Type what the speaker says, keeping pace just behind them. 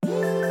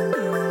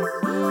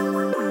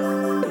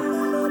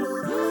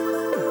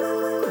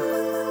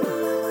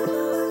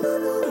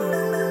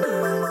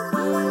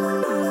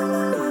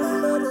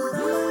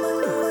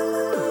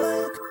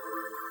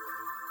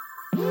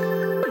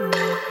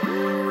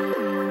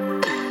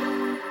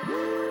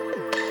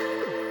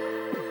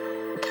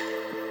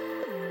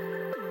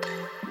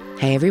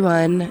Hey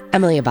everyone,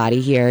 Emily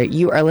Abadi here.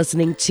 You are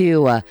listening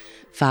to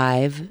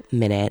 5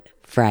 Minute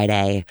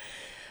Friday.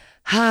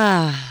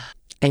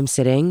 I'm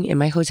sitting in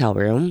my hotel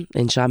room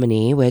in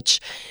Chamonix, which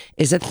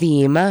is a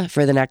theme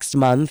for the next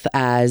month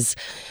as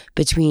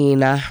between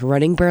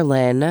running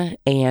Berlin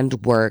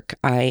and work,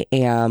 I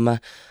am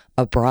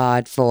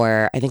abroad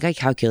for, I think I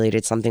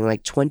calculated something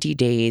like 20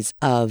 days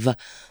of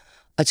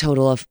a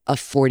total of a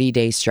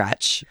 40-day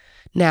stretch.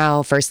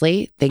 Now,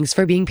 firstly, thanks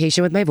for being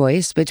patient with my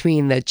voice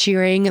between the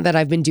cheering that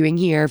I've been doing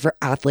here for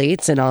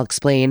athletes, and I'll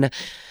explain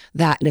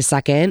that in a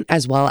second,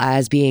 as well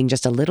as being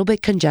just a little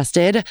bit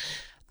congested.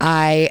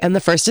 I am the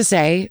first to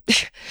say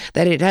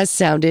that it has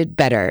sounded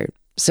better,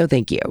 so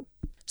thank you.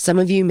 Some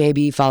of you may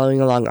be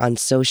following along on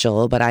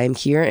social, but I am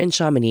here in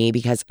Chamonix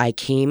because I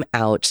came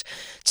out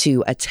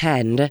to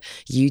attend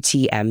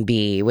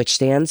UTMB, which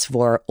stands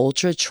for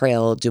Ultra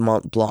Trail du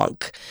Mont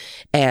Blanc.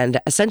 And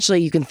essentially,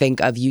 you can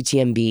think of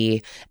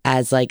UTMB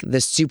as like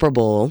the Super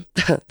Bowl,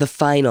 the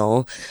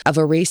final of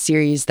a race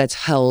series that's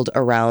held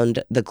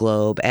around the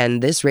globe.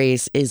 And this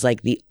race is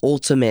like the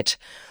ultimate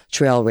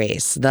trail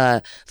race,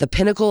 the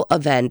pinnacle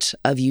event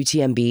of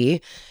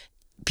UTMB.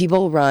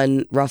 People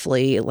run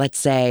roughly, let's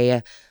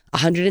say,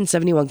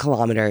 171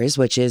 kilometers,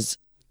 which is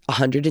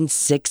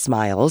 106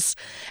 miles.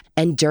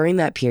 And during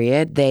that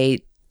period, they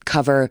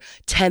cover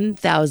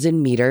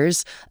 10,000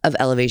 meters of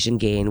elevation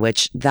gain,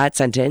 which that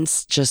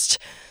sentence just,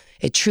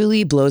 it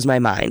truly blows my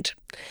mind.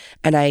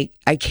 And I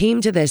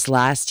came to this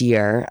last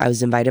year. I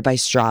was invited by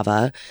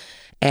Strava,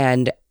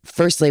 and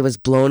firstly was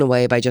blown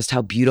away by just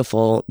how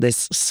beautiful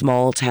this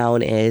small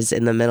town is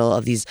in the middle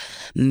of these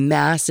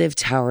massive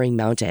towering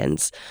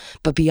mountains.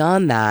 But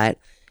beyond that,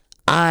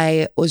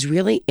 I was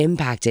really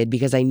impacted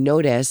because I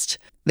noticed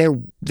there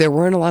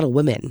weren't a lot of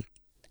women.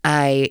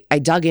 I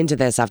dug into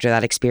this after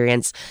that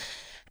experience,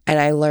 and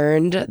I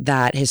learned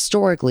that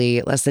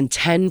historically, less than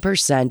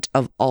 10%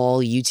 of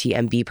all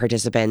UTMB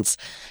participants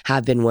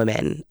have been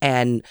women.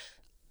 And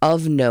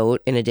of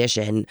note, in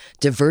addition,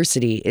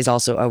 diversity is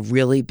also a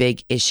really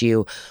big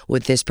issue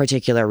with this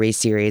particular race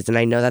series. And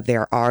I know that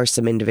there are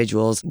some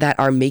individuals that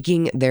are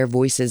making their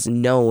voices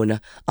known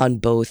on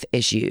both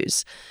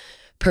issues.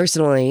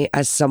 Personally,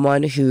 as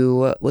someone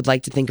who would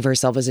like to think of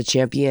herself as a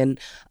champion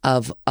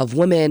of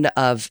women,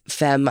 of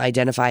femme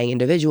identifying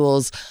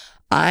individuals,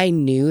 I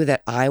knew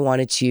that I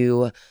wanted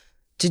to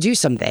do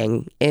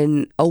something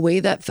in a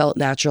way that felt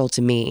natural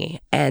to me.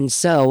 And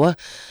so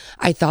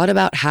I thought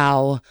about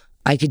how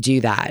I could do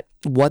that,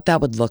 what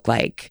that would look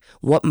like,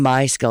 what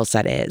my skill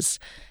set is.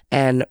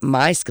 And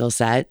my skill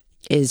set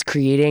is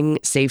creating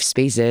safe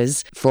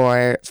spaces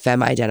for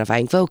femme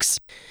identifying folks.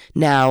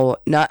 Now,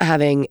 not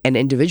having an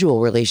individual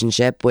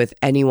relationship with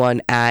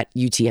anyone at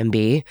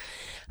UTMB,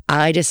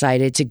 I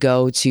decided to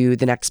go to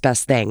the next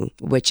best thing,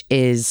 which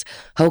is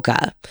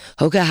Hoka.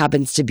 Hoka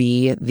happens to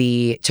be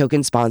the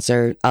token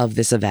sponsor of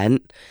this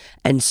event.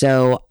 And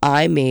so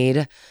I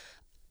made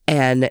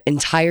an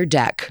entire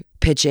deck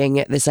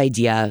pitching this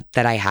idea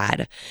that I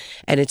had.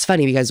 And it's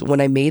funny because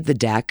when I made the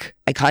deck,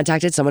 I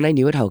contacted someone I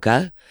knew at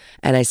Hoka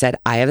and I said,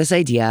 I have this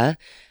idea.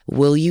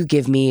 Will you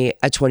give me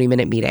a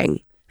 20-minute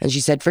meeting? And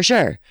she said, for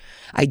sure.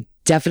 I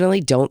definitely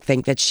don't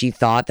think that she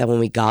thought that when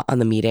we got on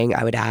the meeting,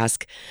 I would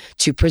ask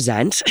to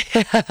present.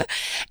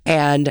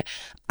 And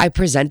I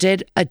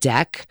presented a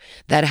deck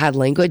that had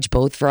language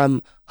both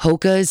from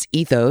Hoka's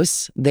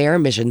ethos, their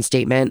mission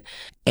statement,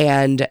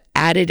 and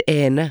added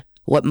in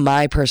what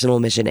my personal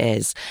mission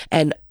is.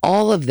 And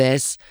all of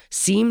this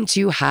seemed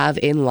to have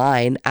in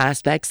line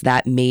aspects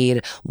that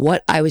made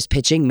what I was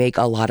pitching make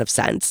a lot of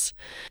sense.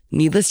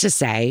 Needless to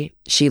say,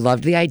 she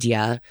loved the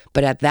idea,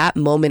 but at that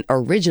moment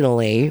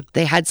originally,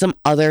 they had some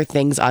other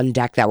things on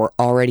deck that were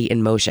already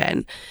in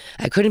motion.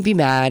 I couldn't be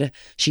mad.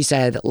 She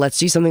said, let's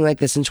do something like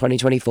this in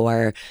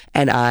 2024.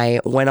 And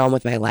I went on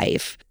with my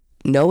life.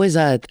 No is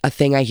a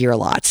thing I hear a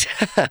lot.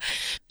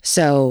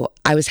 So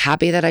I was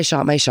happy that I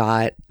shot my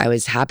shot. I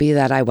was happy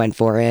that I went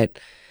for it.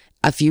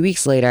 A few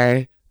weeks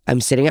later, I'm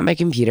sitting at my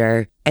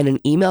computer and an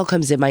email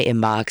comes in my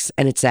inbox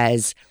and it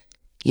says,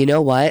 you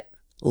know what?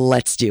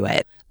 Let's do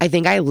it. I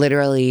think I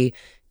literally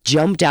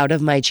jumped out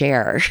of my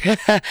chair.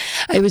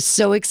 I was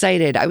so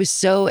excited. I was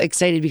so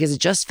excited because it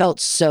just felt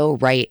so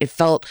right. It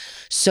felt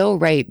so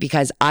right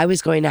because I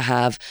was going to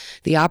have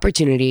the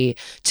opportunity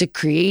to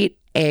create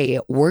a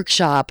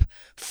workshop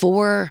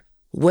for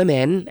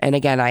women. And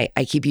again, I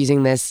keep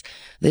using this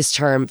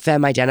term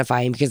femme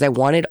identifying because I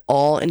wanted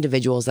all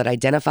individuals that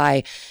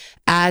identify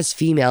as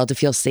female to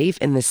feel safe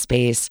in this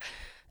space,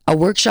 a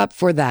workshop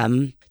for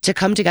them to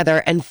come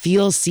together and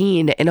feel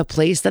seen in a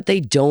place that they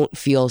don't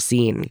feel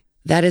seen.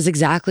 That is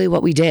exactly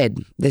what we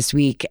did this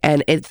week.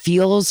 And it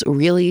feels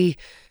really,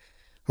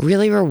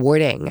 really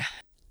rewarding.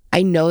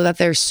 I know that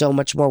there's so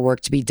much more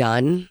work to be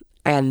done.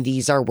 And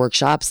these are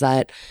workshops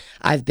that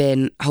I've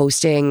been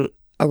hosting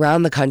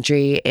around the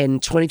country. In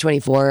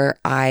 2024,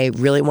 I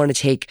really want to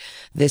take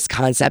this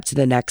concept to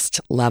the next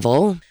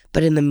level.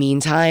 But in the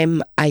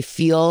meantime, I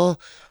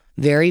feel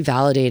very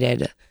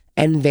validated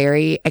and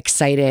very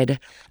excited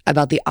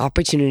about the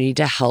opportunity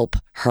to help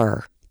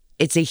her.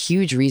 It's a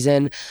huge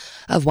reason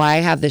of why I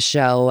have this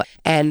show.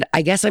 And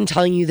I guess I'm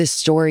telling you this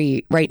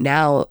story right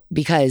now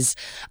because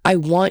I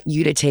want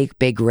you to take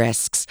big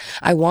risks.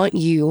 I want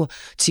you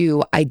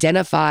to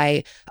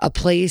identify a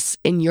place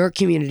in your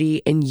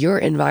community, in your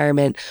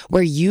environment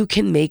where you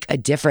can make a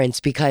difference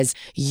because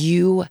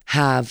you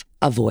have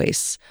a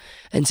voice.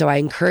 And so I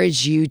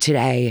encourage you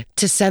today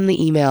to send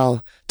the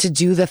email, to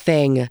do the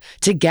thing,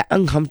 to get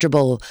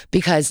uncomfortable,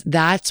 because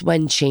that's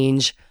when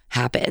change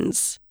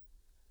happens.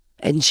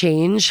 And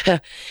change,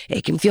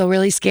 it can feel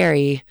really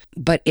scary,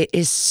 but it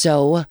is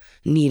so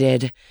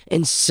needed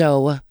in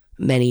so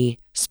many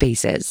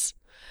spaces.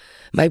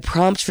 My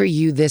prompt for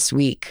you this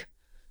week: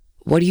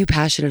 what are you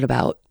passionate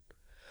about?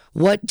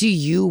 What do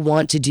you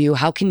want to do?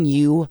 How can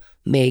you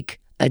make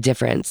a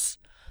difference?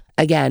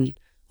 Again,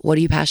 what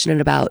are you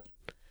passionate about?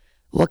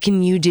 What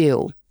can you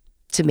do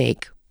to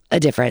make a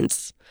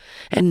difference?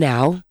 And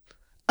now,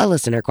 a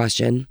listener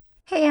question.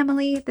 Hey,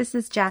 Emily, this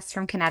is Jess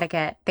from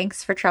Connecticut.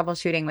 Thanks for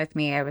troubleshooting with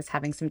me. I was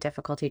having some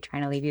difficulty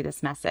trying to leave you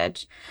this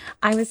message.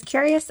 I was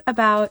curious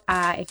about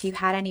if you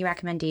had any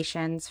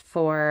recommendations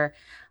for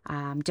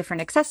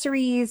different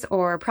accessories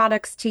or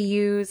products to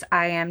use.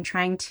 I am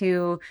trying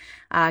to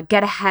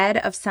get ahead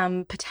of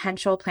some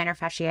potential plantar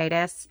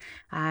fasciitis,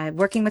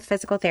 working with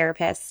physical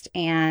therapists,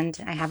 and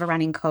I have a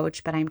running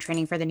coach, but I'm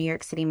training for the New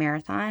York City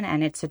Marathon,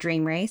 and it's a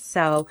dream race.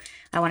 So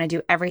I want to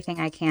do everything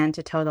I can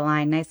to toe the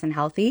line nice and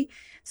healthy.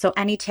 So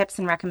any tips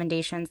and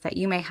recommendations that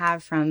you may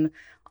have from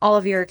all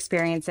of your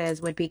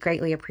experiences would be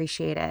greatly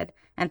appreciated.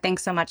 And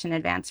thanks so much in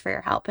advance for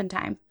your help and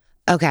time.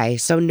 Okay,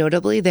 so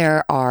notably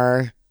there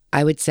are,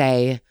 I would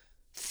say,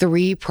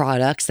 3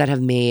 products that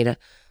have made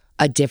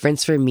a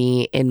difference for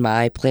me in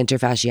my plantar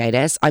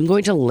fasciitis. I'm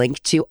going to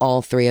link to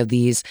all 3 of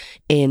these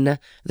in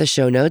the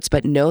show notes,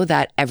 but know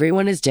that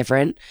everyone is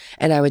different.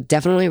 And I would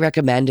definitely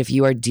recommend, if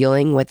you are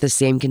dealing with the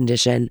same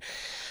condition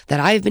that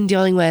I've been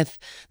dealing with,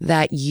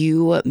 that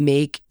you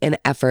make an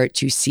effort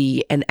to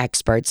see an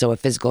expert. So a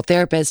physical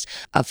therapist,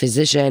 a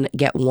physician,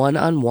 get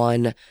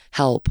one-on-one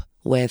help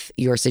with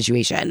your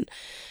situation.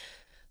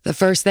 The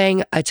first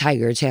thing, a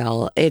tiger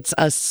tail. It's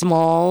a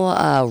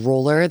small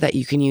roller that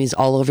you can use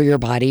all over your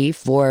body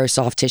for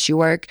soft tissue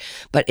work,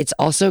 but it's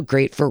also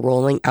great for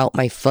rolling out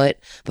my foot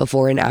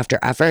before and after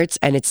efforts,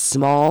 and it's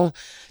small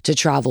to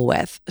travel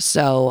with.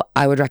 So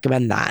I would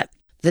recommend that.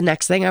 The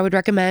next thing I would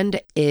recommend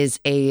is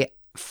a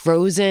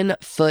frozen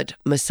foot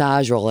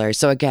massage roller.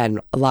 So again,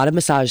 a lot of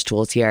massage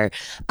tools here.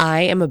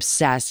 I am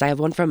obsessed. I have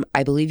one from,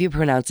 I believe you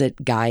pronounce it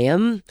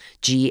Gaiam,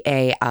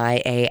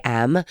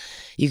 G-A-I-A-M.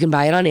 You can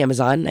buy it on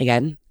Amazon,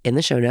 again, in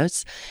the show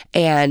notes.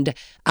 And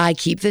I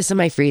keep this in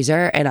my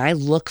freezer, and I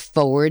look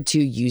forward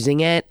to using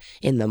it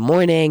in the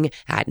morning,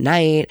 at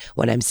night,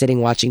 when I'm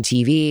sitting watching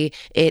TV.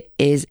 It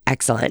is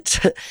excellent.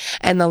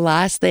 And the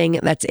last thing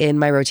that's in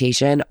my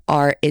rotation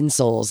are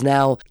insoles.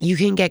 Now, you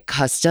can get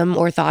custom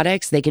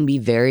orthotics. They can be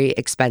very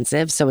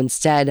expensive. So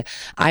instead,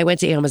 I went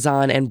to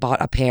Amazon and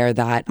bought a pair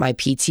that my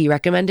PT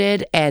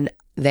recommended, and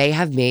they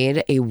have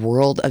made a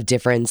world of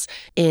difference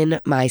in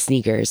my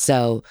sneakers.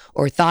 So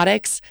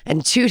orthotics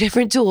and 2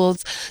 different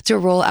tools to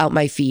roll out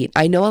my feet.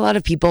 I know a lot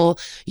of people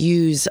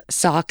use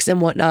socks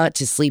and whatnot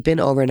to sleep in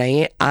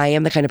overnight. I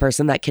am the kind of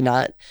person that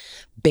cannot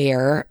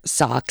bear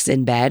socks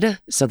in bed,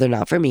 so they're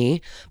not for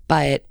me,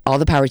 but all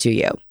the power to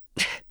you.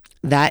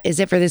 That is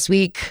it for this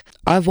week.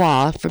 Au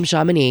revoir from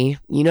Chamonix.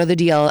 You know the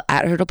deal.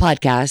 At Hurdle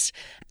Podcast,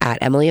 at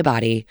Emily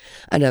Abadi.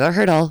 Another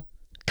hurdle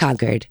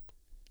conquered.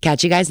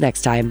 Catch you guys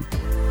next time.